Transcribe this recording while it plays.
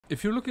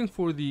If you're looking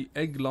for the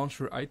egg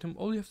launcher item,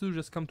 all you have to do is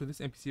just come to this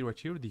NPC right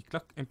here, the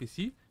Cluck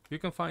NPC. You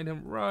can find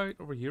him right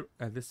over here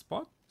at this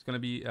spot. It's going to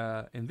be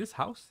in this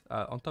house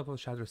on top of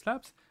Shatter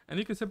Slabs, and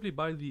you can simply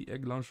buy the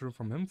egg launcher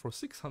from him for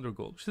 600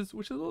 gold, which is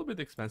a little bit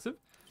expensive,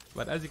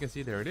 but as you can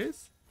see, there it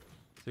is.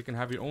 So you can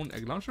have your own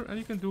egg launcher, and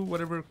you can do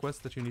whatever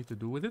quest that you need to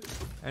do with it.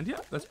 And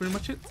yeah, that's pretty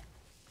much it.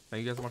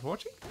 Thank you guys so much for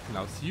watching, and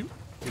I'll see you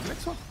in the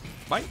next one.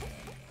 Bye!